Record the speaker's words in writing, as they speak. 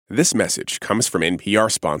This message comes from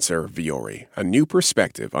NPR sponsor Vuori, a new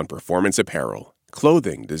perspective on performance apparel.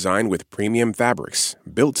 Clothing designed with premium fabrics,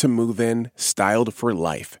 built to move in, styled for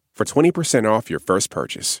life. For 20% off your first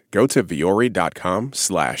purchase, go to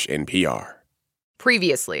vuori.com/NPR.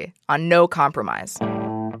 Previously on No Compromise.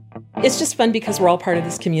 It's just fun because we're all part of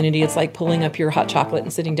this community. It's like pulling up your hot chocolate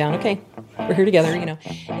and sitting down. Okay, we're here together,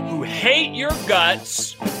 Who hate your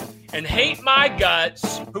guts and hate my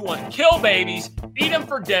guts, who want to kill babies, eat them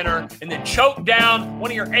for dinner, and then choke down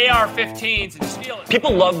one of your AR-15s and steal it.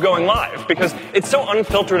 People love going live because it's so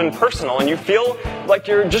unfiltered and personal, and you feel like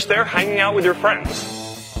you're just there hanging out with your friends.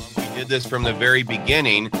 We did this from the very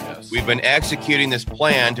beginning. Yes. We've been executing this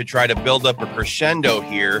plan to try to build up a crescendo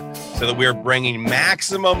here so that we're bringing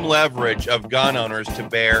maximum leverage of gun owners to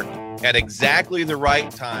bear at exactly the right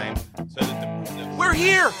time so that we're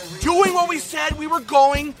here doing what we said we were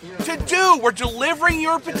going to do. We're delivering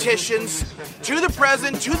your petitions to the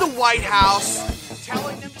president, to the White House,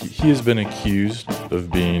 telling them. He has been accused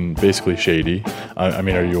of being basically shady. I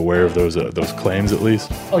mean, are you aware of those claims at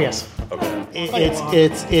least? Oh, yes. Okay.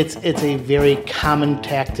 It's a very common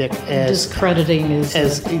tactic. Discrediting is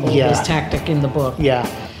his tactic in the book. Yeah,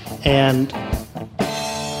 and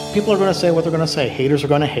people are going to say what they're going to say. Haters are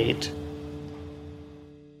going to hate.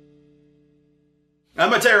 I'm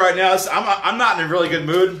going to tell you right now, I'm not in a really good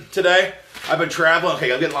mood today. I've been traveling.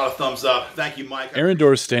 Okay, I'm getting a lot of thumbs up. Thank you, Mike. Aaron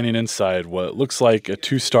Dorr is standing inside what looks like a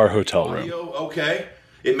 2-star hotel room. Okay.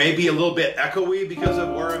 It may be a little bit echoey because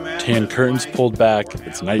of where I'm at. Tan curtains pulled back.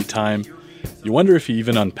 It's nighttime. You wonder if he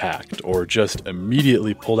even unpacked or just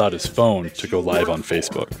immediately pulled out his phone to go live on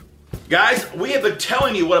Facebook. Guys, we have been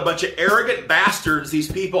telling you what a bunch of arrogant bastards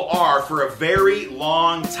these people are for a very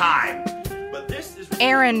long time. But this is...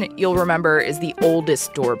 Aaron, you'll remember, is the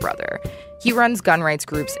oldest Dorr brother. He runs gun rights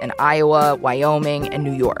groups in Iowa, Wyoming, and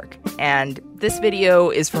New York. And this video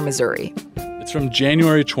is from Missouri. It's from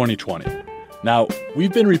January 2020. Now,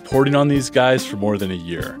 we've been reporting on these guys for more than a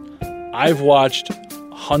year. I've watched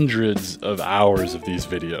hundreds of hours of these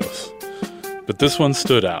videos. But this one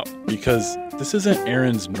stood out because this isn't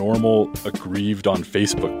Aaron's normal aggrieved on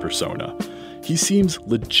Facebook persona. He seems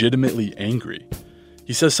legitimately angry.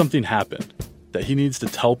 He says something happened that he needs to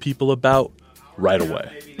tell people about right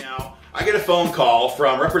away. Now, I get a phone call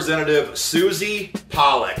from Representative Susie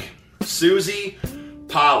Pollock. Susie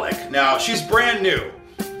Pollock. Now, she's brand new.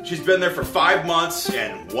 She's been there for 5 months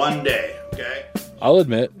and 1 day, okay? I'll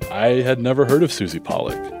admit, I had never heard of Susie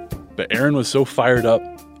Pollock. But Aaron was so fired up,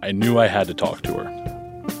 I knew I had to talk to her.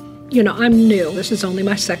 I'm new. This is only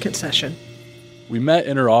my second session. We met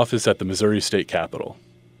in her office at the Missouri State Capitol.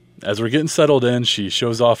 As we're getting settled in, she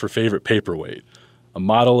shows off her favorite paperweight, a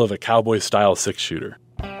model of a cowboy-style six-shooter.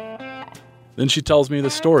 Then she tells me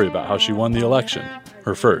the story about how she won the election,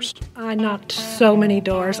 her first. I knocked so many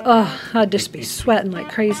doors. I'd just be sweating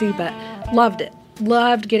like crazy, but loved it.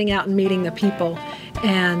 Loved getting out and meeting the people.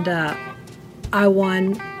 And I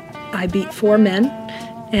won. I beat 4 men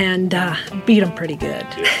and beat them pretty good.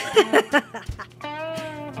 Yeah.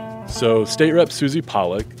 So State Rep Susie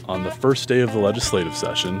Pollock, on the first day of the legislative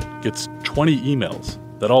session, gets 20 emails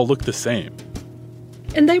that all look the same.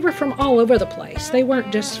 And they were from all over the place. They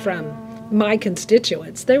weren't just from my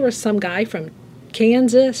constituents. There was some guy from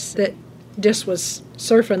Kansas that just was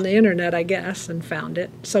surfing the internet, I guess, and found it,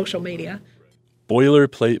 social media.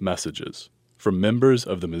 Boilerplate messages from members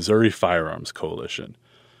of the Missouri Firearms Coalition,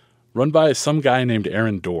 run by some guy named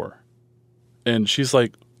Aaron Dorr. And she's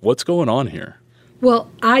like, what's going on here? Well,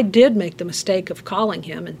 I did make the mistake of calling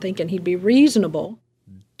him and thinking he'd be reasonable.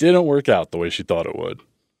 Didn't work out the way she thought it would.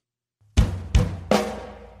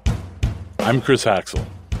 I'm Chris Haxel.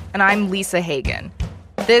 And I'm Lisa Hagen.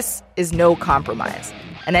 This is No Compromise,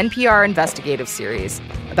 an NPR investigative series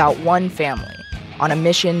about one family on a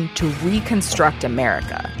mission to reconstruct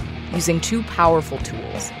America using 2 powerful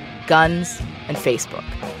tools, guns and Facebook.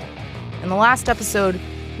 In the last episode,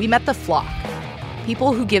 we met the flock,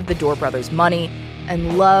 people who give the Dorr brothers money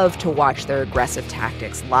and love to watch their aggressive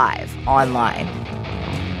tactics live online.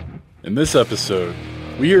 In this episode,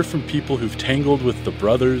 we hear from people who've tangled with the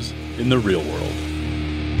brothers in the real world.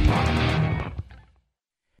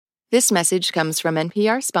 This message comes from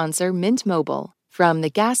NPR sponsor Mint Mobile. From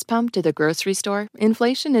the gas pump to the grocery store,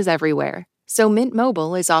 inflation is everywhere. So Mint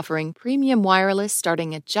Mobile is offering premium wireless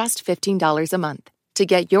starting at just $15 a month. To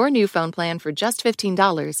get your new phone plan for just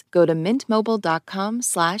 $15, go to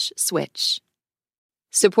mintmobile.com/switch.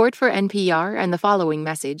 Support for NPR and the following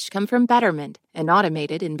message come from Betterment, an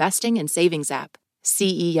automated investing and savings app.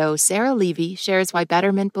 CEO Sarah Levy shares why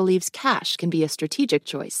Betterment believes cash can be a strategic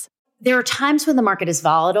choice. There are times when the market is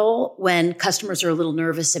volatile, when customers are a little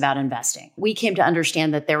nervous about investing. We came to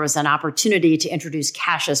understand that there was an opportunity to introduce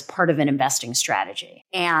cash as part of an investing strategy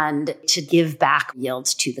and to give back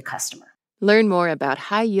yields to the customer. Learn more about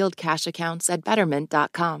high-yield cash accounts at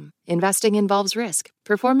Betterment.com. Investing involves risk.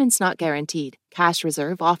 Performance not guaranteed. Cash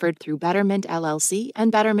reserve offered through Betterment LLC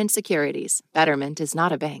and Betterment Securities. Betterment is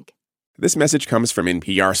not a bank. This message comes from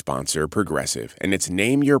NPR sponsor Progressive, and it's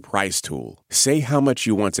Name Your Price tool. Say how much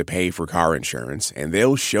you want to pay for car insurance, and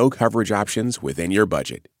they'll show coverage options within your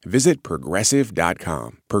budget. Visit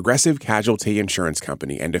Progressive.com. Progressive Casualty Insurance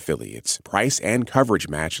Company and Affiliates. Price and coverage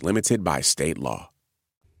match limited by state law.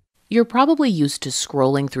 You're probably used to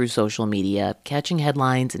scrolling through social media, catching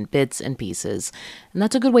headlines in bits and pieces. And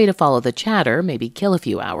that's a good way to follow the chatter, maybe kill a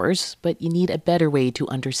few hours, but you need a better way to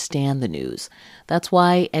understand the news. That's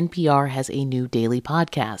why NPR has a new daily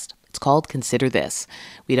podcast. It's called Consider This.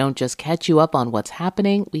 We don't just catch you up on what's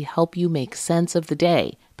happening, we help you make sense of the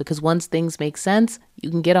day. Because once things make sense, you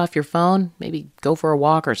can get off your phone, maybe go for a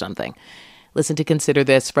walk or something. Listen to Consider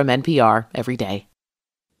This from NPR every day.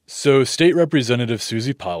 So State Representative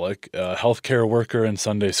Susie Pollack, a healthcare worker and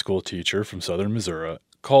Sunday school teacher from southern Missouri,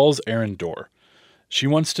 calls Aaron Dorr. She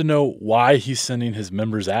wants to know why he's sending his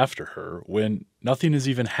members after her when nothing has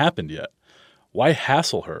even happened yet. Why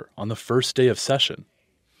hassle her on the first day of session?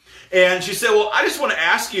 And she said, well, I just want to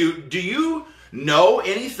ask you, do you know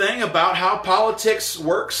anything about how politics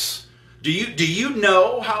works? Do you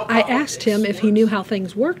know how politics I asked him if he knew how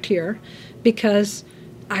things worked here because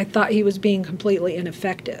I thought he was being completely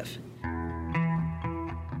ineffective.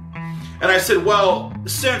 And I said, well,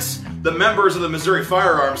 since the members of the Missouri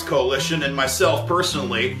Firearms Coalition and myself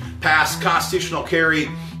personally passed constitutional carry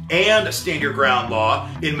and stand your ground law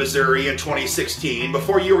in Missouri in 2016,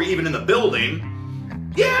 before you were even in the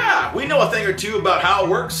building, yeah, we know a thing or two about how it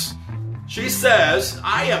works. She says,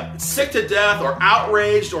 I am sick to death or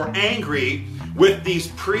outraged or angry with these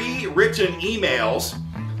pre-written emails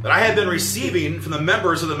that I had been receiving from the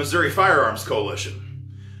members of the Missouri Firearms Coalition.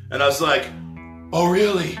 And I was like, oh,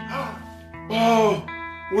 really? Oh,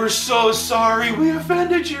 we're so sorry we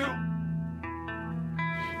offended you.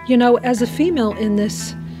 You know, as a female in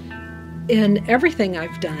everything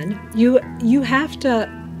I've done, you have to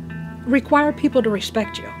require people to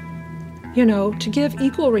respect you. You know, to give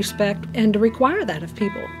equal respect and to require that of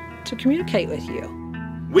people, to communicate with you.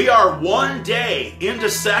 We are one day into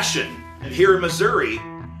session here in Missouri,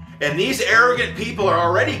 and these arrogant people are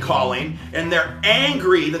already calling, and they're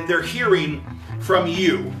angry that they're hearing from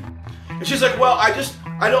you. And she's like, well,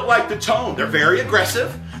 I don't like the tone. They're very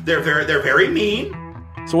aggressive. They're very mean.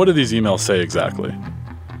 So what do these emails say exactly?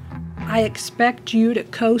 I expect you to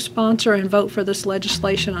co-sponsor and vote for this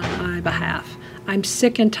legislation on my behalf. I'm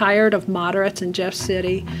sick and tired of moderates in Jeff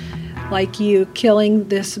City like you killing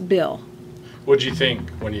this bill. What did you think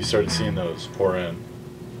when you started seeing those pour in?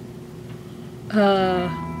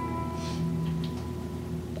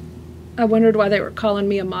 I wondered why they were calling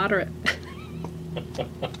me a moderate.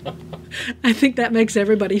 I think that makes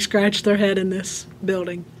everybody scratch their head in this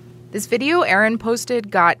building. This video Aaron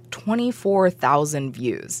posted got 24,000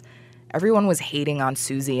 views. Everyone was hating on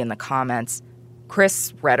Susie in the comments.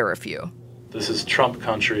 Chris read her a few. This is Trump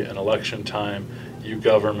country and election time. You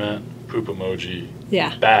government, poop emoji,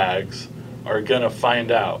 yeah, bags are gonna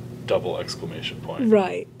find out, double exclamation point.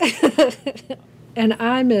 Right. And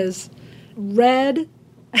I'm as red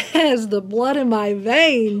as the blood in my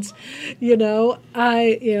veins. You know,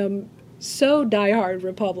 I am so diehard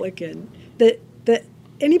Republican that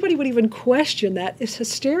anybody would even question that is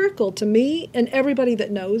hysterical to me and everybody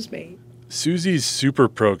that knows me. Susie's super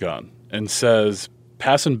pro-gun and says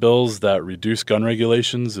passing bills that reduce gun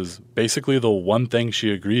regulations is basically the one thing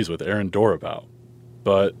she agrees with Aaron Dorr about.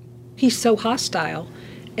 But he's so hostile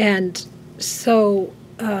and so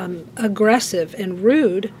aggressive and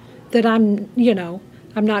rude that I'm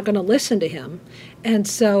not going to listen to him. And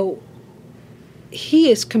so he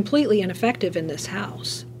is completely ineffective in this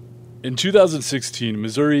House. In 2016,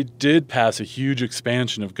 Missouri did pass a huge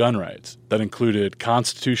expansion of gun rights that included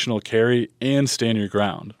constitutional carry and stand your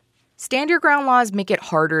ground. Stand your ground laws make it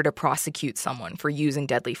harder to prosecute someone for using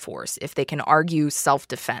deadly force if they can argue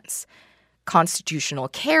self-defense. Constitutional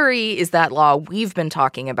carry is that law we've been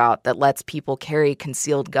talking about that lets people carry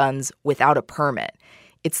concealed guns without a permit.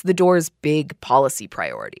 It's the Door's big policy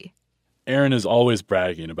priority. Aaron is always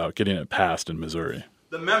bragging about getting it passed in Missouri.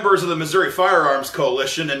 The members of the Missouri Firearms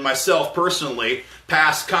Coalition and myself personally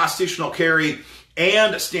passed constitutional carry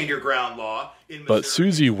and stand your ground law in Missouri. But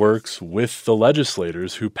Susie works with the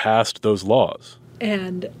legislators who passed those laws.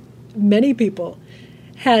 And many people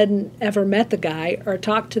hadn't ever met the guy or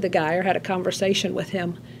talked to the guy or had a conversation with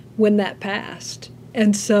him when that passed.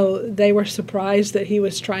 And so they were surprised that he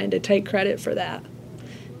was trying to take credit for that.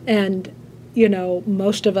 And, you know,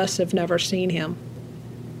 most of us have never seen him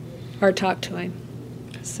or talked to him.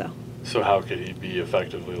 So how could he be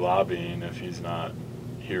effectively lobbying if he's not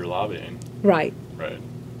here lobbying? Right.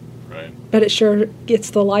 Right. But it sure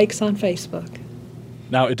gets the likes on Facebook.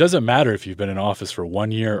 Now, it doesn't matter if you've been in office for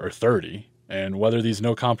 1 year or 30, and whether these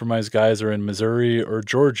no-compromise guys are in Missouri or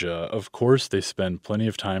Georgia, of course they spend plenty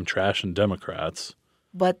of time trashing Democrats.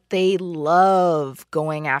 But they love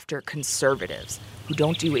going after conservatives who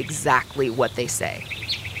don't do exactly what they say.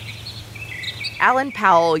 Alan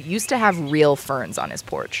Powell used to have real ferns on his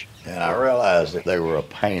porch. And I realized that they were a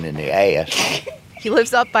pain in the ass. He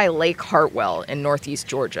lives up by Lake Hartwell in northeast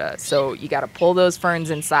Georgia, so you gotta pull those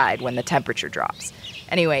ferns inside when the temperature drops.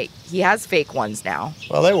 Anyway, he has fake ones now.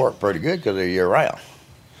 Well, they work pretty good because they're year-round.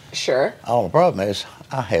 Sure. The only problem is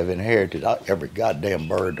I have inherited every goddamn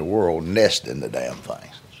bird in the world nesting the damn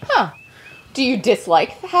things. Huh. Do you dislike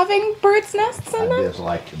having birds' nests in them? I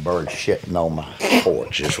dislike the birds shitting on my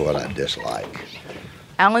porch is what I dislike.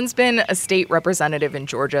 Alan's been a state representative in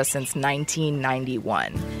Georgia since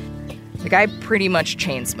 1991. The guy pretty much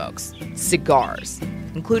chain smokes cigars,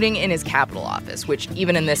 including in his Capitol office, which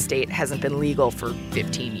even in this state hasn't been legal for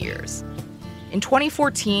 15 years. In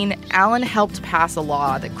 2014, Alan helped pass a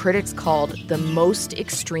law that critics called the most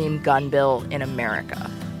extreme gun bill in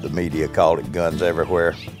America. The media called it guns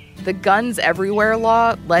everywhere. The Guns Everywhere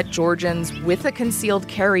law let Georgians with a concealed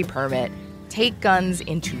carry permit take guns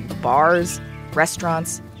into bars,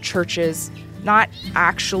 restaurants, churches, not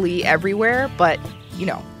actually everywhere, but, you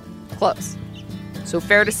know, close. So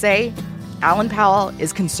fair to say, Alan Powell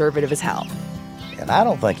is conservative as hell. And I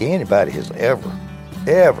don't think anybody has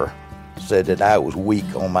ever said that I was weak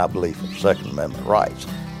on my belief of Second Amendment rights.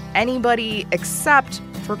 Anybody except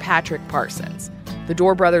for Patrick Parsons, the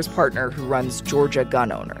Dorr Brothers partner who runs Georgia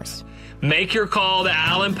Gun Owners. Make your call to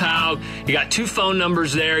Alan Powell. You got 2 phone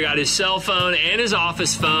numbers there. You got his cell phone and his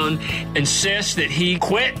office phone. Insist that he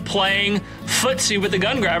quit playing footsie with the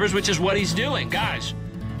gun grabbers, which is what he's doing. Guys,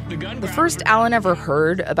 the first Alan ever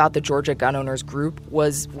heard about the Georgia Gun Owners group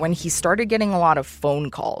was when he started getting a lot of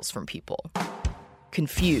phone calls from people.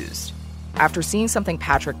 Confused, after seeing something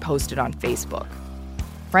Patrick posted on Facebook.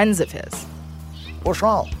 Friends of his. What's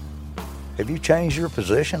wrong? Have you changed your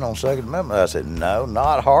position on Second Amendment? I said, no,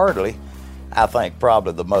 not hardly. I think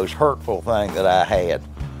probably the most hurtful thing that I had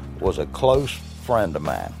was a close friend of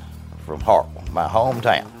mine from Hartwell, my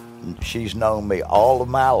hometown. She's known me all of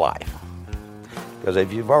my life. Because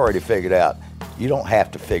if you've already figured out, you don't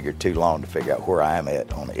have to figure too long to figure out where I'm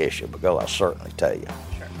at on the issue, because I'll certainly tell you.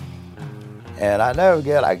 Sure. And I never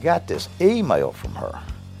forget, I got this email from her.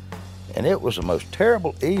 And it was the most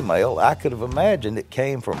terrible email I could have imagined. It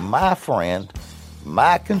came from my friend,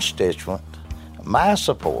 my constituent, my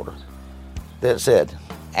supporter, that said,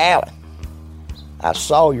 Alan, I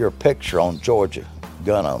saw your picture on Georgia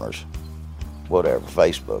Gun Owners, whatever,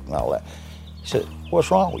 Facebook and all that. He said,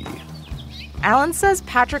 what's wrong with you? Alan says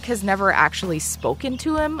Patrick has never actually spoken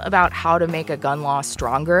to him about how to make a gun law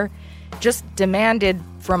stronger, just demanded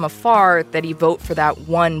from afar that he vote for that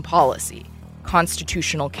one policy,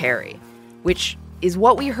 constitutional carry, which is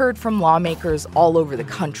what we heard from lawmakers all over the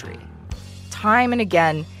country. Time and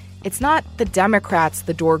again, it's not the Democrats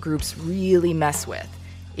the Dorr groups really mess with.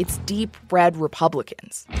 It's deep red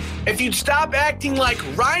Republicans. If you'd stop acting like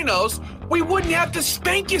rhinos, we wouldn't have to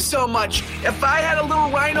spank you so much. If I had a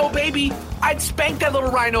little rhino baby, I'd spank that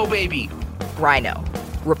little rhino baby. Rhino.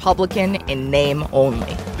 Republican in name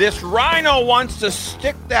only. This rhino wants to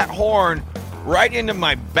stick that horn right into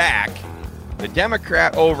my back. The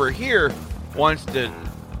Democrat over here wants to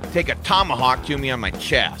take a tomahawk to me on my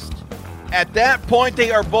chest. At that point,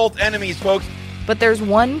 they are both enemies, folks. But there's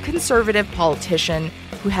one conservative politician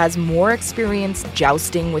who has more experience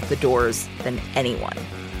jousting with the Doors than anyone.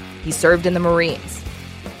 He served in the Marines,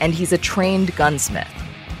 and he's a trained gunsmith.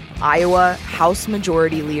 Iowa House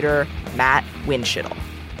Majority Leader Matt Winchittle.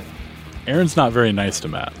 Aaron's not very nice to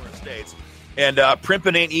Matt. And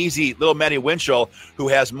Primpin' Ain't Easy, little Matty Winchell, who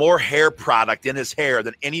has more hair product in his hair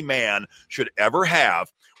than any man should ever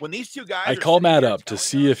have. When these two guys I call Matt up to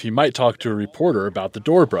see if he might talk to a reporter about the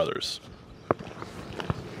Dorr brothers.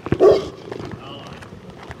 A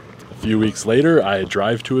few weeks later, I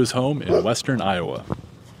drive to his home in western Iowa.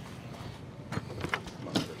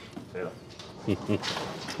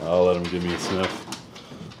 I'll let him give me a sniff.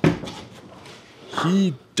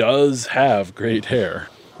 He does have great hair.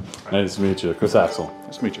 Nice to meet you. Chris Axel.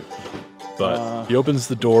 Nice to meet you. But he opens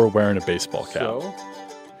the door wearing a baseball cap.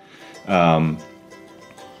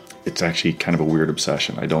 It's actually kind of a weird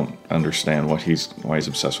obsession. I don't understand why he's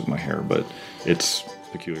obsessed with my hair, but it's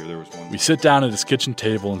peculiar. There was one. We sit down at his kitchen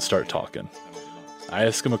table and start talking. I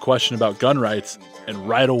ask him a question about gun rights, and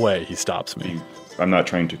right away he stops me. I'm not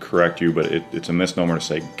trying to correct you, but it's a misnomer to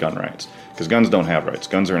say gun rights, because guns don't have rights.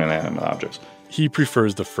 Guns are inanimate objects. He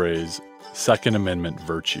prefers the phrase Second Amendment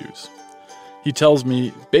virtues. He tells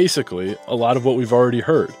me, basically, a lot of what we've already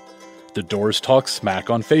heard. The Doors talk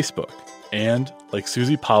smack on Facebook. And, like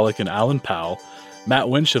Susie Pollack and Alan Powell, Matt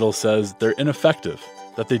Winchittle says they're ineffective,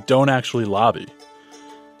 that they don't actually lobby.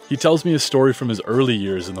 He tells me a story from his early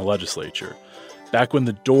years in the legislature, back when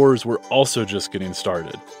the Doors were also just getting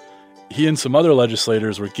started. He and some other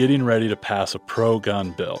legislators were getting ready to pass a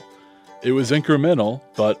pro-gun bill. It was incremental,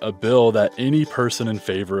 but a bill that any person in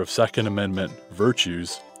favor of Second Amendment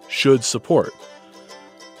virtues should support.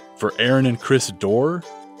 For Aaron and Chris Doerr,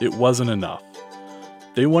 it wasn't enough.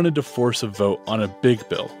 They wanted to force a vote on a big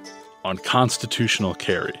bill, on constitutional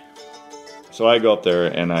carry. So I go up there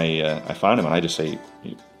and I find him and I just say,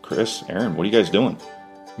 Chris, Aaron, what are you guys doing?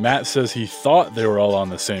 Matt says he thought they were all on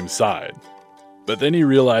the same side. But then he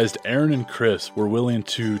realized Aaron and Chris were willing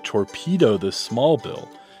to torpedo this small bill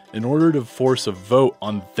in order to force a vote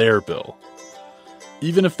on their bill,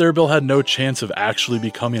 even if their bill had no chance of actually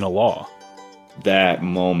becoming a law. That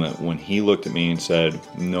moment when he looked at me and said,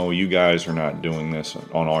 no, you guys are not doing this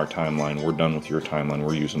on our timeline. We're done with your timeline.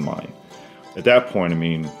 We're using mine. At that point,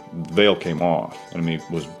 the veil came off. It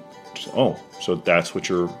was just, oh, so that's what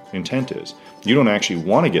your intent is. You don't actually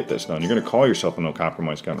want to get this done. You're going to call yourself a no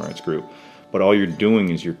compromise gun rights group. But all you're doing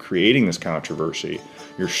is you're creating this controversy.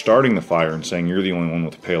 You're starting the fire and saying you're the only one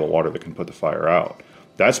with a pail of water that can put the fire out.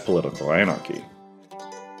 That's political anarchy.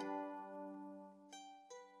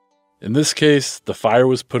 In this case, the fire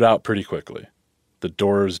was put out pretty quickly. The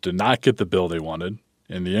Doors did not get the bill they wanted,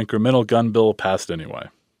 and the incremental gun bill passed anyway.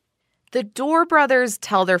 The Doerr brothers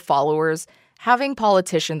tell their followers having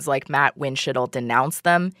politicians like Matt Winchittle denounce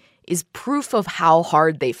them is proof of how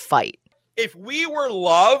hard they fight. If we were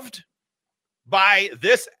loved by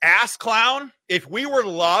this ass clown, if we were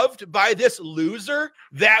loved by this loser,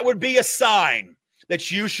 that would be a sign that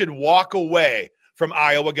you should walk away from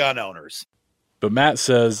Iowa gun owners. But Matt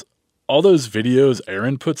says all those videos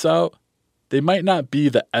Aaron puts out, they might not be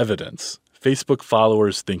the evidence Facebook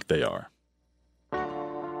followers think they are.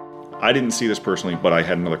 I didn't see this personally, but I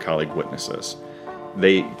had another colleague witness this.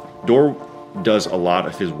 Doerr does a lot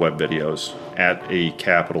of his web videos at a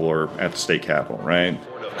capitol or at the state capitol, right?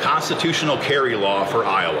 Constitutional carry law for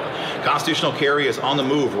Iowa. Constitutional carry is on the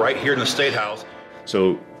move right here in the State House.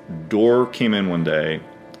 So Doerr came in one day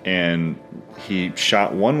and he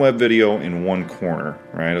shot one web video in one corner,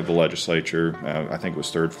 right, of the legislature. I think it was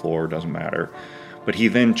third floor, doesn't matter. But he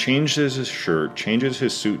then changes his shirt, changes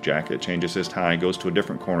his suit jacket, changes his tie, goes to a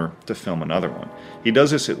different corner to film another one. He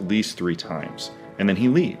does this at least 3 times, and then he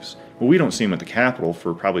leaves. Well, we don't see him at the Capitol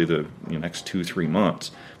for probably the next 2-3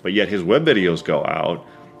 months, but yet his web videos go out,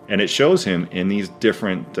 and it shows him in these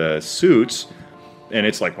different suits, and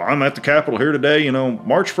it's like, well, I'm at the Capitol here today,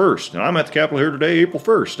 March 1st, and I'm at the Capitol here today, April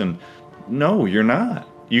 1st, and no, you're not.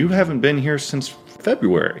 You haven't been here since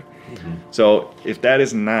February. Mm-hmm. So if that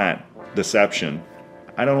is not deception,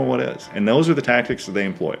 I don't know what is. And those are the tactics that they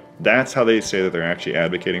employ. That's how they say that they're actually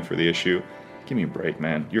advocating for the issue. Give me a break,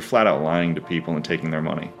 man. You're flat out lying to people and taking their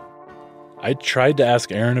money. I tried to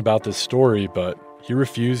ask Aaron about this story, but he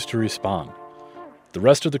refused to respond. The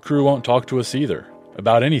rest of the crew won't talk to us either,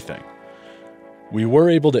 about anything. We were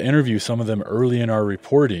able to interview some of them early in our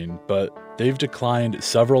reporting, but they've declined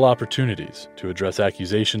several opportunities to address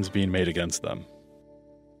accusations being made against them.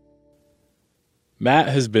 Matt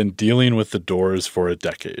has been dealing with the Doors for a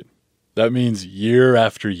decade. That means year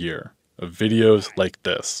after year of videos like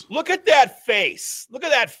this. Look at that face. Look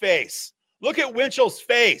at that face. Look at Winchell's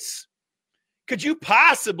face. Could you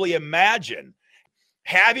possibly imagine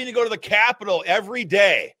having to go to the Capitol every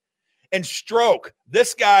day and stroke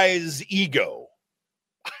this guy's ego?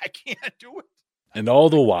 I can't do it. And all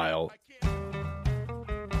the while,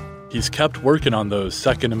 he's kept working on those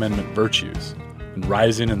Second Amendment virtues and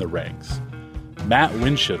rising in the ranks. Matt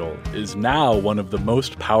Winchittle is now one of the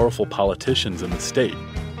most powerful politicians in the state.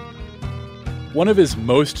 One of his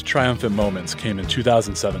most triumphant moments came in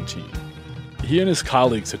 2017. He and his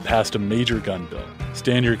colleagues had passed a major gun bill,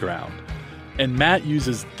 Stand Your Ground, and Matt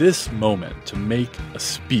uses this moment to make a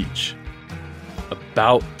speech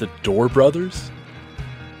about the Doerr brothers.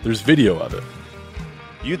 There's video of it.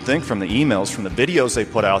 You'd think from the emails, from the videos they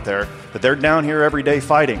put out there, that they're down here every day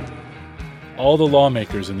fighting. All the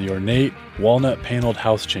lawmakers in the ornate, walnut-paneled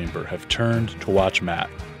House chamber have turned to watch Matt.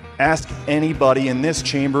 Ask anybody in this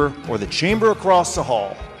chamber or the chamber across the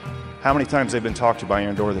hall. how many times they've been talked to by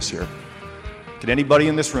Aaron Dorr this year. Can anybody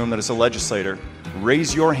in this room that is a legislator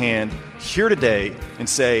raise your hand here today and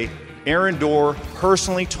say, Aaron Dorr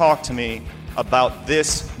personally talked to me about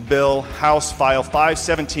this bill, House File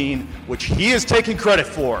 517, which he is taking credit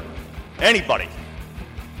for? Anybody?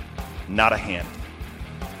 Not a hand.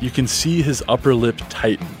 You can see his upper lip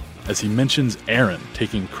tighten as he mentions Aaron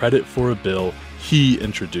taking credit for a bill he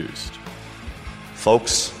introduced.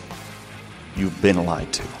 Folks, you've been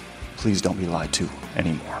lied to. Please don't be lied to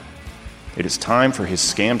anymore. It is time for his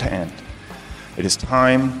scam to end. It is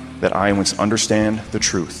time that Iowans understand the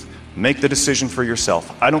truth. Make the decision for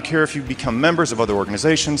yourself. I don't care if you become members of other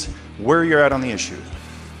organizations, where you're at on the issue.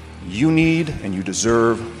 You need and you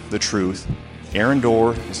deserve the truth. Aaron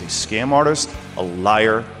Dorr is a scam artist, a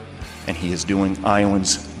liar, and he is doing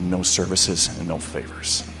Iowans no services and no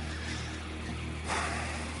favors.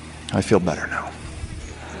 I feel better now.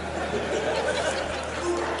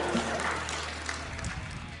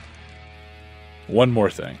 One more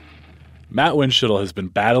thing. Matt Winchell has been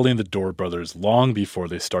battling the Dorr brothers long before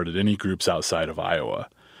they started any groups outside of Iowa.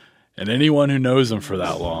 And anyone who knows them for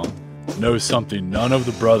that long knows something none of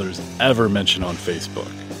the brothers ever mention on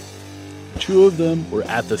Facebook. Two of them were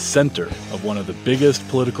at the center of one of the biggest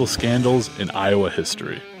political scandals in Iowa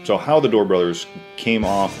history. So how the Dorr brothers came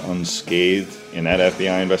off unscathed in that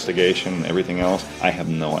FBI investigation and everything else, I have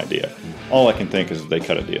no idea. All I can think is that they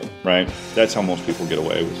cut a deal, right? That's how most people get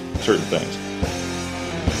away with certain things.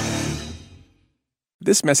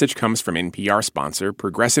 This message comes from NPR sponsor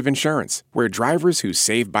Progressive Insurance, where drivers who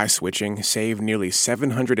save by switching save nearly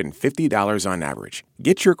 $750 on average.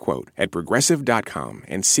 Get your quote at Progressive.com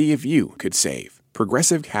and see if you could save.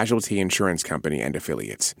 Progressive Casualty Insurance Company and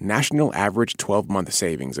Affiliates. National average 12-month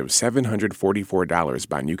savings of $744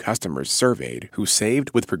 by new customers surveyed who saved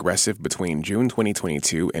with Progressive between June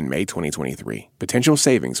 2022 and May 2023. Potential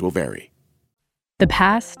savings will vary. The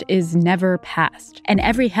past is never past, and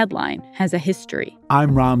every headline has a history.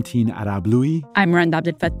 I'm Ramteen Arablouei. I'm Rand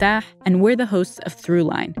Abdel Fattah, and we're the hosts of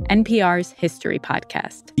Throughline, NPR's history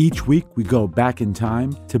podcast. Each week, we go back in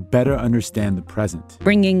time to better understand the present,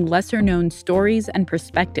 bringing lesser-known stories and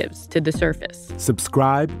perspectives to the surface.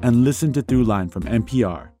 Subscribe and listen to Throughline from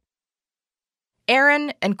NPR.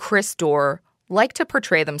 Aaron and Chris Dorr like to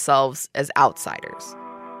portray themselves as outsiders.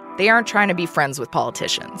 They aren't trying to be friends with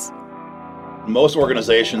politicians. Most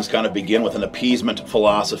organizations kind of begin with an appeasement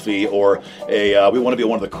philosophy or we want to be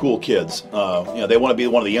one of the cool kids. They want to be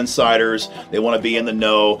one of the insiders. They want to be in the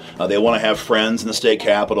know. They want to have friends in the state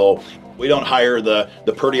capitol. We don't hire the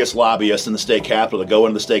prettiest lobbyists in the state capitol to go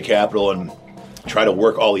into the state capitol and try to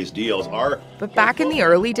work all these deals. But back in the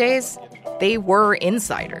early days, they were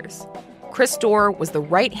insiders. Chris Dorr was the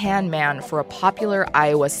right-hand man for a popular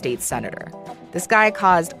Iowa state senator. This guy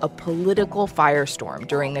caused a political firestorm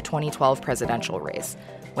during the 2012 presidential race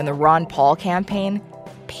when the Ron Paul campaign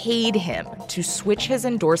paid him to switch his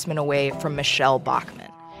endorsement away from Michelle Bachmann.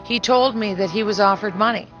 He told me that he was offered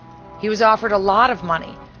money. He was offered a lot of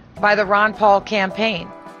money by the Ron Paul campaign.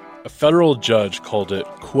 A federal judge called it,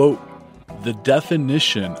 quote, the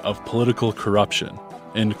definition of political corruption,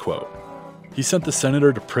 end quote. He sent the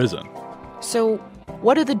senator to prison. So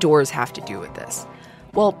what do the Dorrs have to do with this?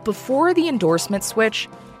 Well, before the endorsement switch,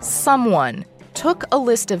 someone took a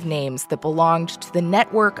list of names that belonged to the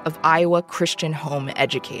network of Iowa Christian home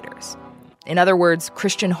educators. In other words,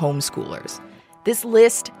 Christian homeschoolers. This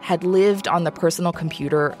list had lived on the personal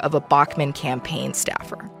computer of a Bachmann campaign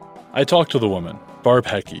staffer. I talked to the woman, Barb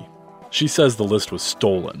Hecky. She says the list was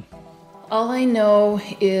stolen. All I know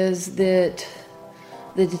is that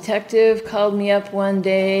the detective called me up one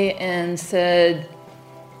day and said,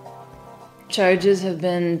 charges have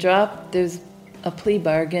been dropped. There's a plea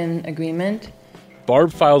bargain agreement.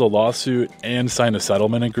 Barb filed a lawsuit and signed a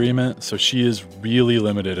settlement agreement, so she is really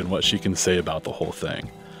limited in what she can say about the whole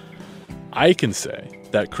thing. I can say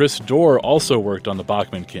that Chris Dorr also worked on the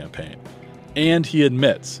Bachmann campaign, and he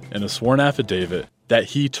admits in a sworn affidavit that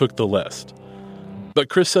he took the list. But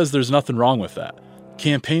Chris says there's nothing wrong with that.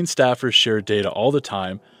 Campaign staffers share data all the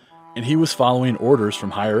time, and he was following orders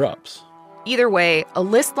from higher-ups. Either way, a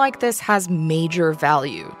list like this has major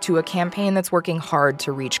value to a campaign that's working hard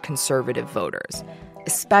to reach conservative voters,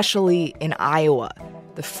 especially in Iowa,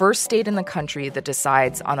 the first state in the country that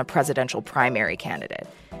decides on a presidential primary candidate.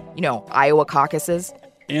 You know, Iowa caucuses.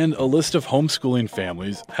 And a list of homeschooling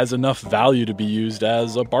families has enough value to be used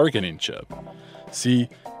as a bargaining chip. See,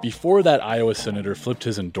 before that Iowa senator flipped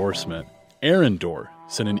his endorsement, Aaron Dorr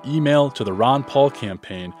sent an email to the Ron Paul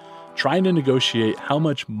campaign trying to negotiate how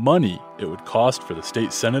much money it would cost for the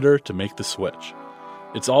state senator to make the switch.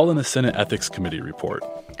 It's all in the Senate Ethics Committee report.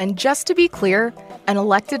 And just to be clear, an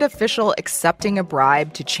elected official accepting a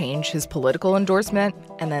bribe to change his political endorsement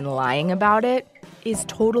and then lying about it is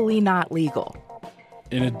totally not legal.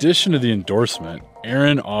 In addition to the endorsement,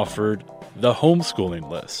 Aaron offered the homeschooling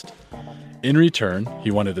list. In return,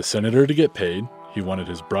 he wanted the senator to get paid, he wanted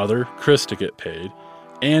his brother, Chris, to get paid,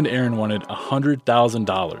 and Aaron wanted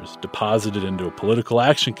 $100,000 deposited into a political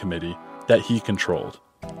action committee that he controlled.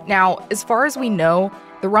 Now, as far as we know,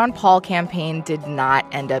 the Ron Paul campaign did not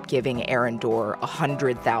end up giving Aaron Dorr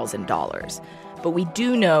 $100,000. But we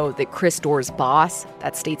do know that Chris Dorr's boss,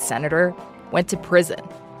 that state senator, went to prison.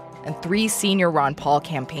 And 3 senior Ron Paul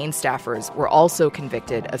campaign staffers were also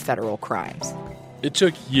convicted of federal crimes. It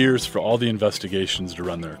took years for all the investigations to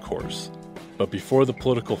run their course. But before the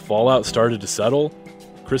political fallout started to settle,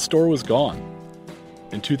 Chris Dorr was gone.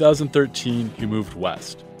 In 2013, he moved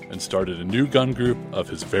west and started a new gun group of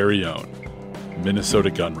his very own,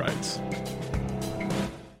 Minnesota Gun Rights.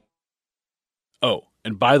 Oh,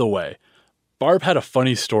 and by the way, Barb had a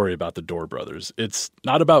funny story about the Dorr brothers. It's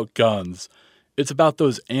not about guns. It's about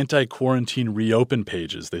those anti-quarantine reopen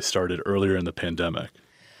pages they started earlier in the pandemic.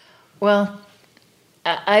 Well,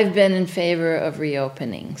 I've been in favor of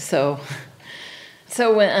reopening. So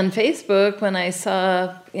when on Facebook, when I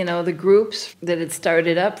saw, the groups that had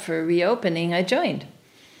started up for reopening, I joined.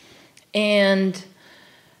 And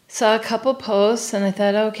saw a couple posts, and I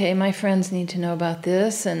thought, okay, my friends need to know about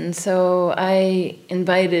this. And so I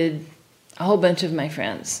invited a whole bunch of my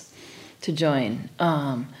friends to join.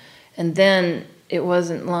 And then it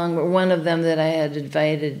wasn't long, but one of them that I had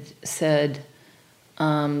invited said,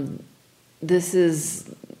 this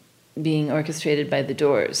is being orchestrated by the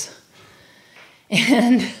Doors.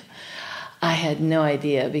 And I had no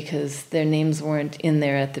idea because their names weren't in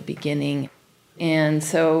there at the beginning. And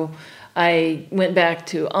so I went back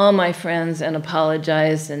to all my friends and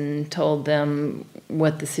apologized and told them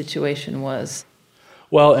what the situation was.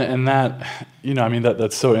 Well, and that,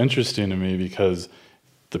 that's so interesting to me because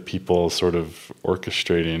the people sort of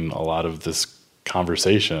orchestrating a lot of this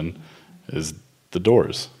conversation is the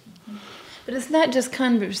Doors. But it's not just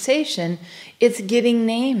conversation, it's getting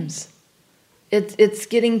names. It's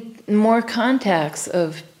getting more contacts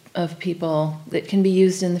of people that can be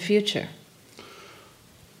used in the future.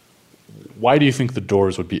 Why do you think the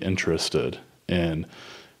Doors would be interested in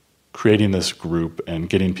creating this group and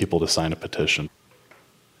getting people to sign a petition?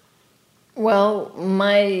 Well,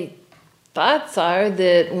 my thoughts are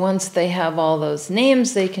that once they have all those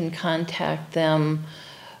names, they can contact them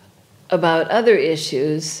about other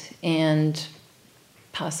issues and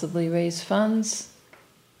possibly raise funds.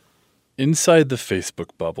 Inside the Facebook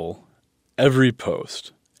bubble, every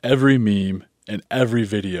post, every meme, and every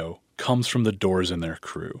video comes from the Doors and their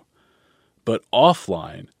crew. But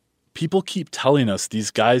offline, people keep telling us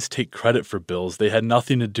these guys take credit for bills they had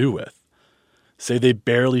nothing to do with. Say they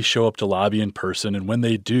barely show up to lobby in person, and when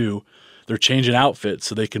they do, they're changing outfits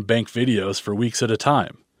so they can bank videos for weeks at a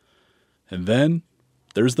time. And then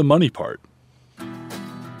there's the money part.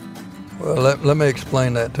 Well, let me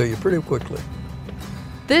explain that to you pretty quickly.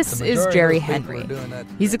 This is Jerry Henry.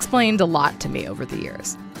 He's explained a lot to me over the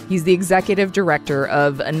years. He's the executive director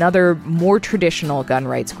of another more traditional gun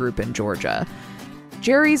rights group in Georgia.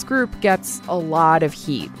 Jerry's group gets a lot of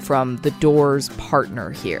heat from the Doors'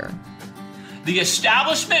 partner here. The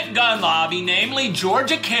establishment gun lobby, namely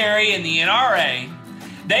Georgia Carry and the NRA,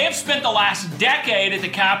 they have spent the last decade at the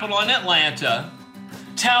Capitol in Atlanta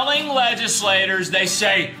telling legislators, they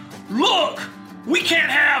say, look, we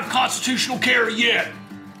can't have constitutional carry yet.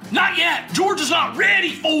 Not yet. Georgia's not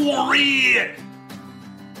ready for it.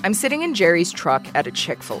 I'm sitting in Jerry's truck at a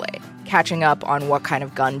Chick-fil-A, catching up on what kind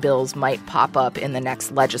of gun bills might pop up in the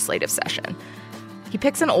next legislative session. He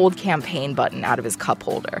picks an old campaign button out of his cup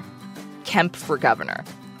holder. Kemp for governor.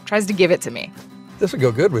 Tries to give it to me. This would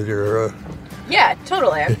go good with your... Yeah,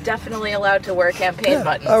 totally. I'm definitely allowed to wear campaign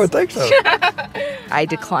buttons. I would think so. I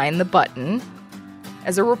decline the button.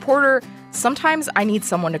 As a reporter, sometimes I need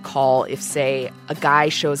someone to call if, say, a guy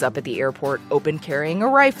shows up at the airport open carrying a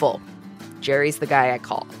rifle. Jerry's the guy I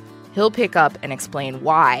call. He'll pick up and explain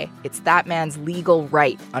why it's that man's legal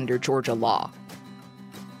right under Georgia law.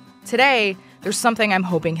 Today, there's something I'm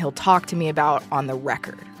hoping he'll talk to me about on the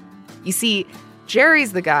record. You see,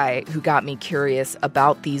 Jerry's the guy who got me curious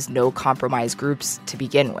about these no-compromise groups to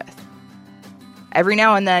begin with. Every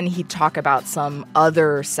now and then, he'd talk about some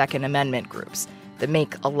other Second Amendment groups that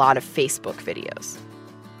make a lot of Facebook videos.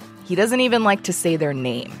 He doesn't even like to say their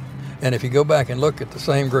name. And if you go back and look at the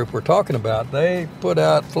same group we're talking about, they put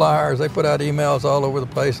out flyers, they put out emails all over the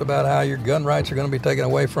place about how your gun rights are going to be taken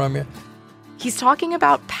away from you. He's talking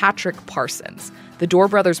about Patrick Parsons, the Dorr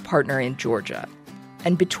Brothers' partner in Georgia.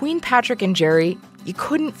 And between Patrick and Jerry, you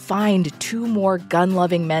couldn't find two more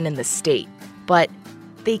gun-loving men in the state. But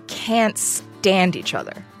they can't stand each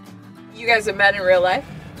other. You guys have met in real life?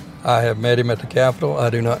 I have met him at the Capitol.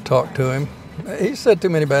 I do not talk to him. He said too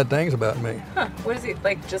many bad things about me. Huh. What is he,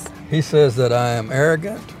 like, just... He says that I am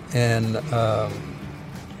arrogant, and I'm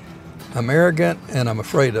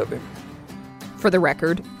afraid of him. For the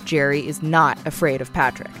record, Jerry is not afraid of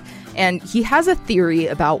Patrick. And he has a theory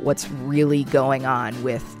about what's really going on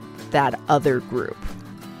with that other group.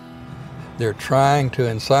 They're trying to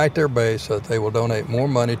incite their base so that they will donate more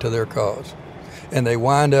money to their cause. And they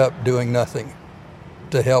wind up doing nothing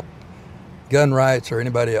to help gun rights or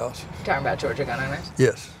anybody else. You're talking about Georgia gun owners?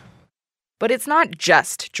 Yes. But it's not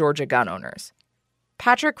just Georgia gun owners.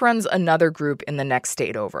 Patrick runs another group in the next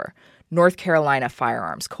state over, North Carolina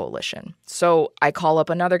Firearms Coalition. So I call up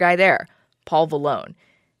another guy there, Paul Vallone.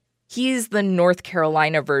 He's the North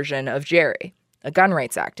Carolina version of Jerry, a gun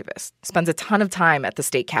rights activist, spends a ton of time at the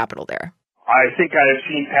state capitol there. I think I have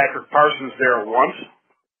seen Patrick Parsons there once.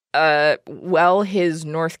 Well, his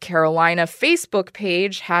North Carolina Facebook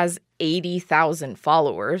page has 80,000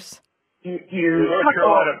 followers. The North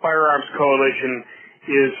Carolina Firearms Coalition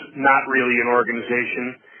is not really an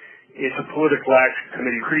organization. It's a political action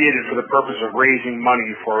committee created for the purpose of raising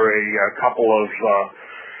money for a couple of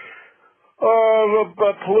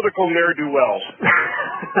political ne'er-do-wells.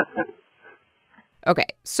 Okay,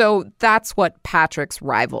 so that's what Patrick's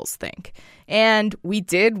rivals think. And we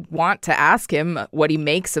did want to ask him what he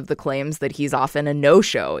makes of the claims that he's often a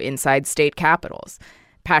no-show inside state capitals.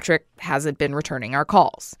 Patrick hasn't been returning our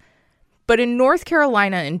calls. But in North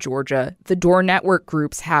Carolina and Georgia, the Dorr Network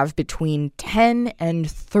groups have between 10 and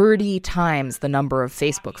 30 times the number of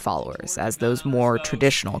Facebook followers as those more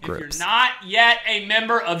traditional groups. If you're not yet a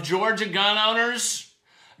member of Georgia Gun Owners,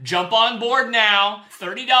 jump on board now.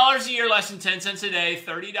 $30 a year, less than 10 cents a day,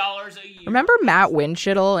 $30 a year. Remember Matt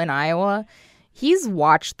Winchittle in Iowa? He's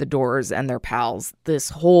watched the Dorrs and their pals this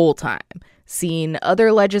whole time, seen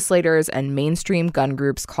other legislators and mainstream gun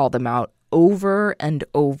groups call them out over and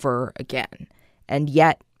over again. And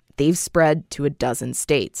yet, they've spread to a dozen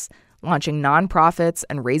states, launching nonprofits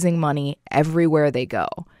and raising money everywhere they go.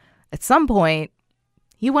 At some point,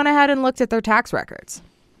 he went ahead and looked at their tax records.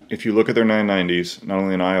 If you look at their 990s, not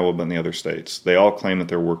only in Iowa but in the other states, they all claim that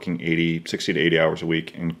they're working 60 to 80 hours a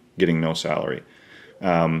week and getting no salary.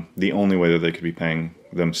 The only way that they could be paying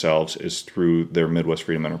themselves is through their Midwest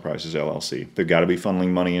Freedom Enterprises, LLC. They've got to be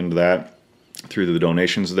funneling money into that through the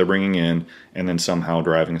donations that they're bringing in and then somehow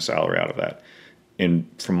driving a salary out of that. And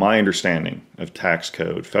from my understanding of tax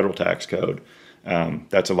code, federal tax code,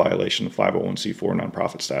 that's a violation of 501c4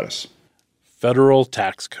 nonprofit status. Federal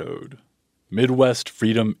tax code. Midwest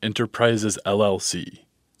Freedom Enterprises, LLC.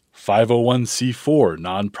 501c4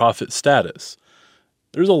 nonprofit status.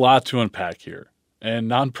 There's a lot to unpack here.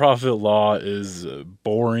 And nonprofit law is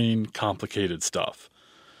boring, complicated stuff.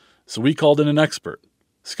 So we called in an expert,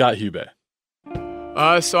 Scott Hubey.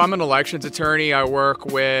 So I'm an elections attorney. I work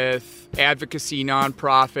with advocacy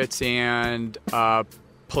nonprofits and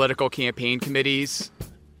political campaign committees.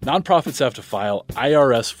 Nonprofits have to file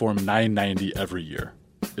IRS Form 990 every year.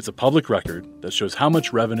 It's a public record that shows how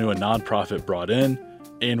much revenue a nonprofit brought in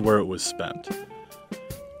and where it was spent.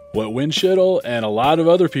 What Winchittle and a lot of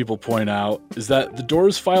other people point out is that the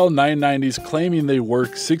Dorrs file 990s claiming they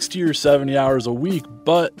work 60 or 70 hours a week,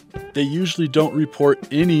 but they usually don't report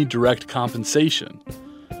any direct compensation.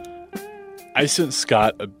 I sent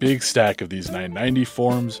Scott a big stack of these 990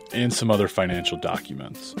 forms and some other financial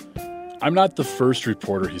documents. I'm not the first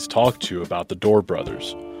reporter he's talked to about the Dorr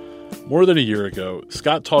brothers. More than a year ago,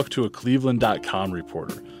 Scott talked to a Cleveland.com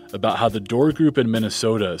reporter about how the Dorr Group in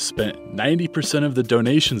Minnesota spent 90% of the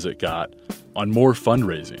donations it got on more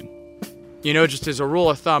fundraising. You know, just as a rule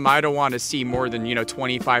of thumb, I don't want to see more than,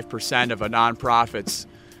 25% of a nonprofit's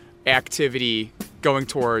activity going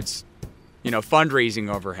towards,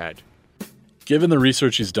 fundraising overhead. Given the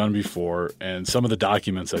research he's done before and some of the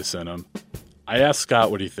documents I sent him, I asked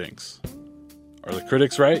Scott what he thinks. Are the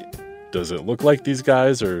critics right? Does it look like these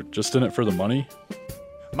guys are just in it for the money?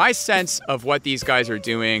 My sense of what these guys are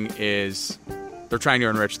doing is they're trying to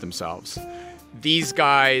enrich themselves. These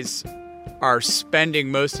guys are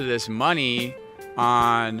spending most of this money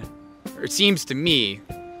on, it seems to me,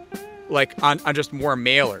 like on just more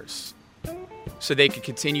mailers. So they can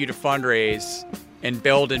continue to fundraise and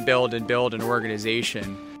build and build and build an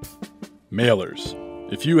organization. Mailers.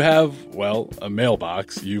 If you have, a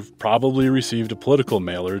mailbox, you've probably received a political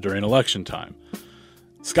mailer during election time.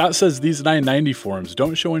 Scott says these 990 forms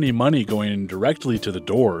don't show any money going directly to the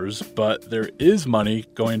doors, but there is money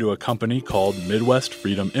going to a company called Midwest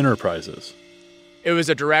Freedom Enterprises. It was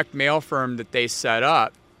a direct mail firm that they set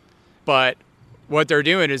up, but what they're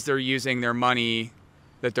doing is they're using their money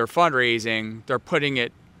that they're fundraising, they're putting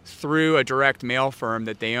it through a direct mail firm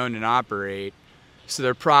that they own and operate, so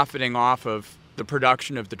they're profiting off of the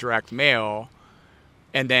production of the direct mail,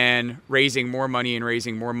 and then raising more money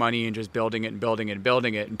and just building it and building it and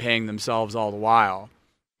building it and paying themselves all the while.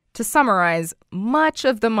 To summarize, much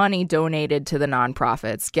of the money donated to the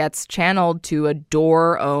nonprofits gets channeled to a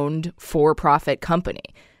door-owned for-profit company,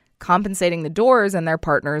 compensating the doors and their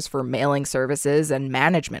partners for mailing services and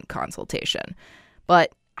management consultation.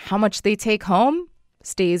 But how much they take home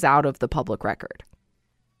stays out of the public record.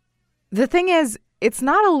 The thing is, it's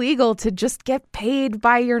not illegal to just get paid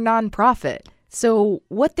by your nonprofit. So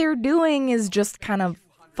what they're doing is just kind of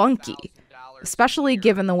funky, especially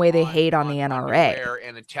given the way they hate on the NRA.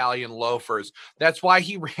 And Italian loafers. That's why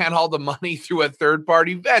he ran all the money through a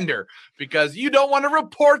third-party vendor, because you don't want to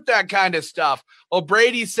report that kind of stuff. Well,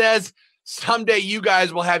 Brady says someday you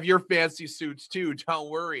guys will have your fancy suits too. Don't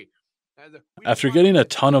worry. After getting a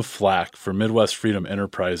ton of flack for Midwest Freedom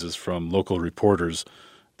Enterprises from local reporters,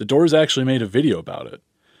 the Doors actually made a video about it.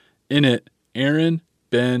 In it, Aaron,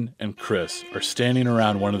 Ben, and Chris are standing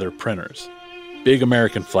around one of their printers. Big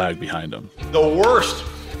American flag behind them. The worst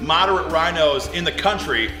moderate rhinos in the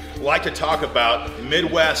country like to talk about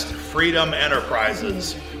Midwest Freedom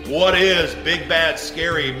Enterprises. What is big, bad,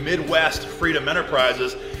 scary Midwest Freedom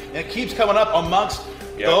Enterprises? And it keeps coming up amongst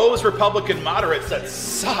those Republican moderates that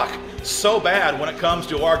suck so bad when it comes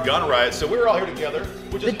to our gun rights. So we're all here together.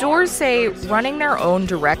 The Doors say running their own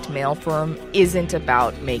direct mail firm isn't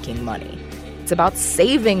about making money. It's about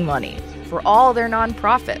saving money for all their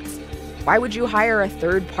nonprofits. Why would you hire a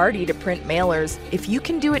third party to print mailers if you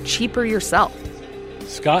can do it cheaper yourself?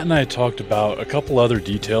 Scott and I talked about a couple other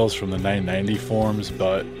details from the 990 forms,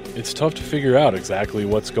 but it's tough to figure out exactly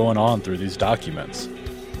what's going on through these documents.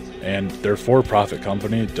 And their for-profit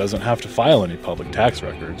company doesn't have to file any public tax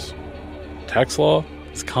records. Tax law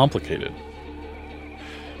is complicated.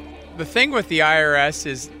 The thing with the IRS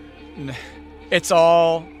is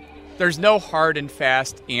there's no hard and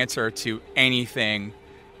fast answer to anything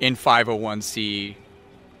in 501c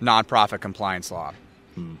nonprofit compliance law.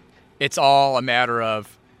 It's all a matter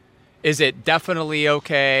of, is it definitely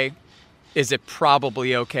okay? Is it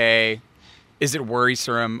probably okay? Is it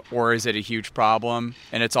worrisome, or is it a huge problem?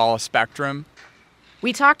 And it's all a spectrum.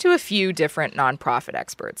 We talked to a few different nonprofit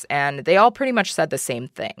experts, and they all pretty much said the same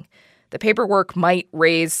thing. The paperwork might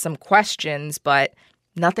raise some questions, but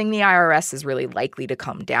nothing the IRS is really likely to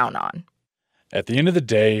come down on. At the end of the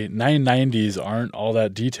day, 990s aren't all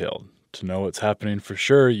that detailed. To know what's happening for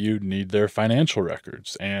sure, you need their financial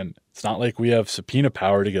records, and it's not like we have subpoena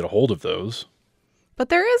power to get a hold of those. But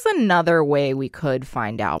there is another way we could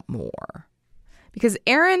find out more. Because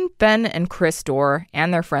Aaron, Ben, and Chris Dorr,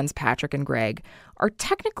 and their friends Patrick and Greg, are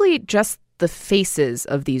technically just the faces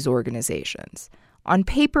of these organizations. On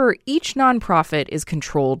paper, each nonprofit is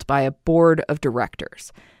controlled by a board of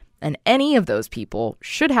directors. And any of those people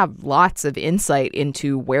should have lots of insight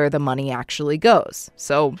into where the money actually goes.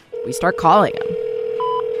 So we start calling them.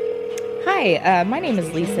 Hi, my name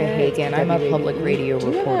is Lisa Hagen. I'm a public radio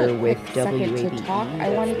reporter with WABE. To talk, I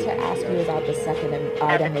wanted to ask you about the Idaho Second Amendment.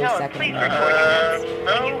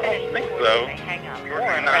 No, I don't think so.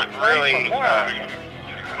 We're not really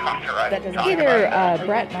authorized. Hey there,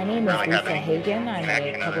 Brett. My name is Lisa Hagen. I'm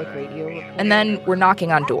a public radio reporter. And then we're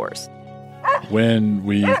knocking on doors. When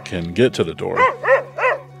we can get to the door.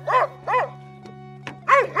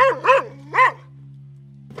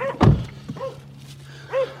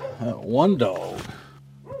 One dog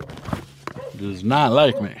does not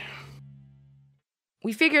like me.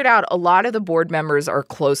 We figured out a lot of the board members are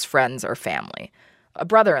close friends or family. A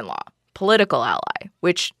brother-in-law, political ally,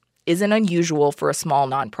 which isn't unusual for a small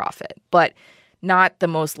nonprofit, but not the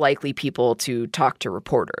most likely people to talk to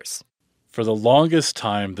reporters. For the longest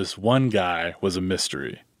time, this one guy was a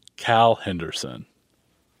mystery, Cal Henderson.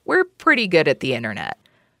 We're pretty good at the internet,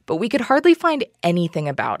 but we could hardly find anything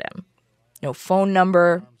about him. No phone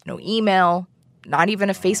number, no email, not even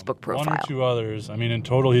a Facebook profile. One or two others. I mean, in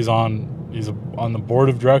total, he's on the board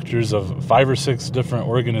of directors of 5 or 6 different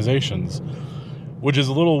organizations, which is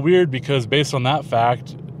a little weird because based on that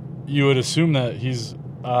fact, you would assume that he's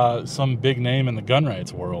some big name in the gun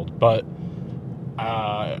rights world, but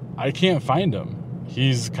I can't find him.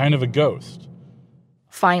 He's kind of a ghost.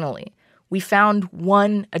 Finally, we found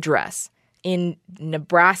one address in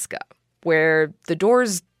Nebraska where the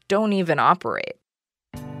Doors don't even operate.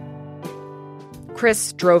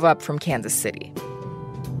 Chris drove up from Kansas City.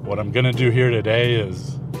 What I'm going to do here today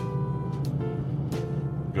is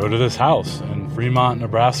go to this house in Fremont,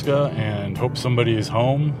 Nebraska, and hope somebody is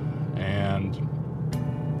home. And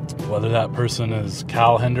whether that person is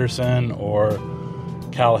Cal Henderson or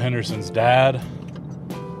Cal Henderson's dad,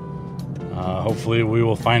 hopefully we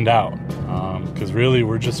will find out. Because really,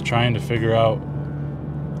 we're just trying to figure out,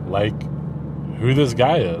 who this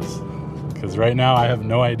guy is. Because right now, I have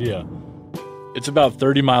no idea. It's about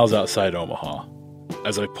 30 miles outside Omaha.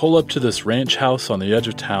 As I pull up to this ranch house on the edge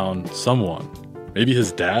of town, someone, maybe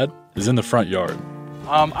his dad, is in the front yard.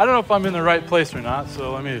 I don't know if I'm in the right place or not,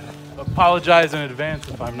 so let me apologize in advance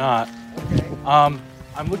if I'm not. Okay.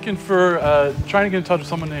 I'm looking for, trying to get in touch with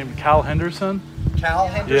someone named Cal Henderson. Cal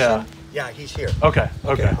Henderson? Yeah. Yeah, he's here. Okay.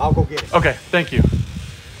 I'll go get him. Okay, thank you.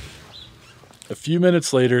 A few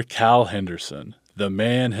minutes later, Cal Henderson, the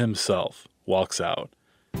man himself, walks out.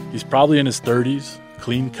 He's probably in his 30s,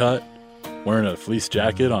 clean cut, wearing a fleece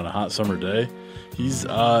jacket on a hot summer day. He's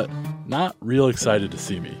not real excited to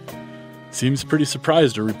see me. Seems pretty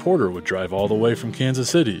surprised a reporter would drive all the way from Kansas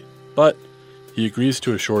City, but he agrees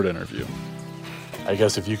to a short interview. I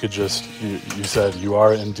guess if you could just, you said you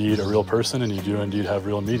are indeed a real person and you do indeed have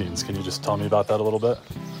real meetings. Can you just tell me about that a little bit?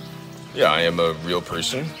 Yeah, I am a real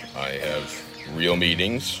person. I have real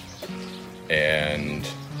meetings, and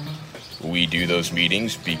we do those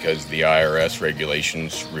meetings because the IRS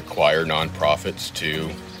regulations require nonprofits to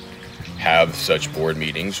have such board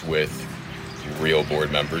meetings with real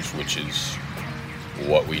board members, which is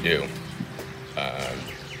what we do.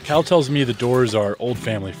 Cal tells me the Doors are old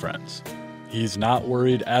family friends. He's not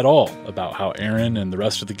worried at all about how Aaron and the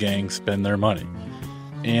rest of the gang spend their money.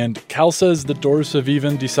 And Cal says the Doors have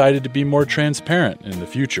even decided to be more transparent in the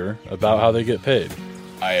future about how they get paid.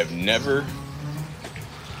 I have never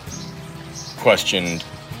questioned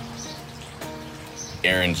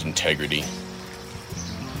Aaron's integrity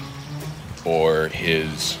or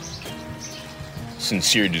his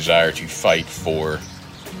sincere desire to fight for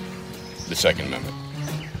the Second Amendment.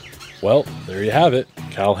 Well, there you have it.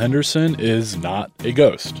 Cal Henderson is not a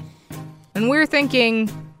ghost. And we're thinking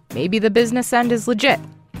maybe the business end is legit,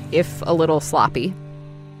 if a little sloppy.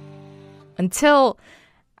 Until,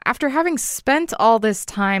 after having spent all this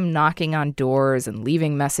time knocking on doors and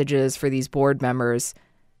leaving messages for these board members,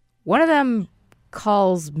 one of them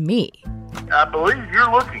calls me. I believe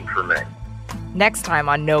you're looking for me. Next time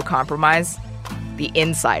on No Compromise, the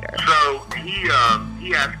insider. So he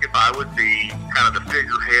asked if I would be kind of the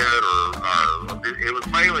figurehead, or it was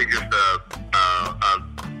mainly just I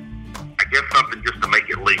guess something just to make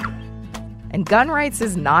it legal. And gun rights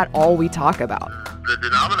is not all we talk about. The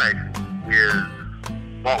denomination is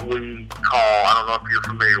what we call, I don't know if you're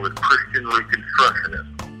familiar with Christian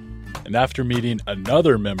Reconstructionism. And after meeting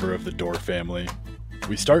another member of the Door family,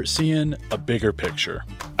 we start seeing a bigger picture.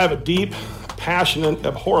 I have a deep, passionate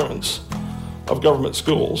abhorrence of government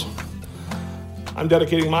schools. I'm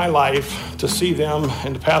dedicating my life to see them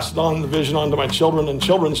and to pass on the vision on to my children and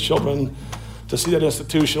children's children to see that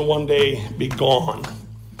institution one day be gone.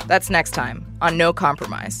 That's next time on No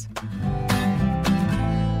Compromise.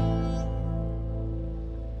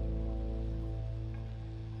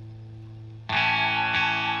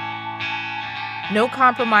 No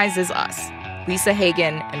Compromise is us, Lisa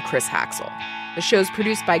Hagen and Chris Haxel. The show's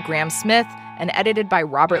produced by Graham Smith and edited by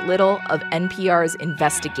Robert Little of NPR's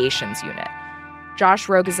Investigations Unit. Josh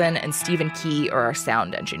Rogozin and Stephen Key are our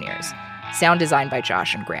sound engineers. Sound designed by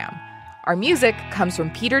Josh and Graham. Our music comes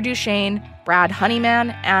from Peter Duchesne, Brad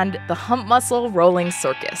Honeyman, and the Hump Muscle Rolling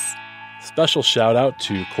Circus. Special shout out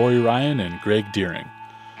to Corey Ryan and Greg Deering.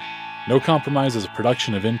 No Compromise is a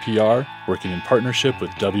production of NPR, working in partnership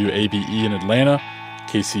with WABE in Atlanta,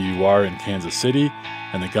 KCUR in Kansas City,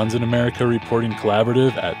 and the Guns in America Reporting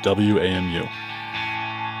Collaborative at WAMU.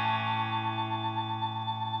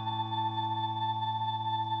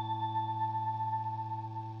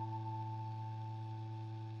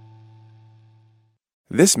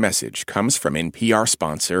 This message comes from NPR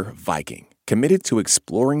sponsor Viking, committed to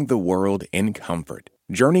exploring the world in comfort.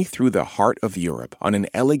 Journey through the heart of Europe on an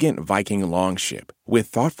elegant Viking longship with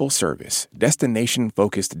thoughtful service,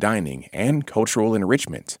 destination-focused dining, and cultural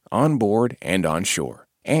enrichment on board and on shore.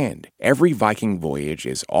 And every Viking voyage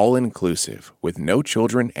is all-inclusive with no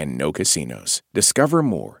children and no casinos. Discover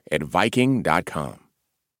more at Viking.com.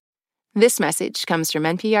 This message comes from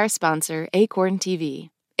NPR sponsor Acorn TV.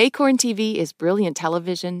 Acorn TV is brilliant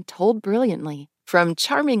television told brilliantly. From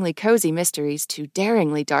charmingly cozy mysteries to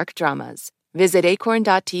daringly dark dramas. Visit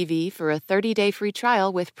acorn.tv for a 30-day free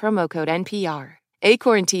trial with promo code NPR.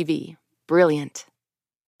 Acorn TV. Brilliant.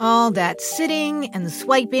 All that sitting and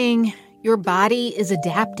swiping. Your body is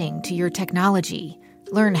adapting to your technology.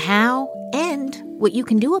 Learn how and what you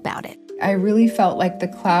can do about it. I really felt like the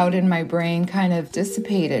cloud in my brain kind of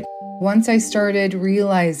dissipated. Once I started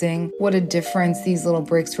realizing what a difference these little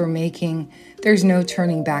breaks were making, there's no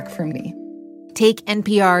turning back for me. Take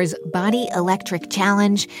NPR's Body Electric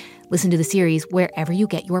Challenge. Listen to the series wherever you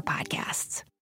get your podcasts.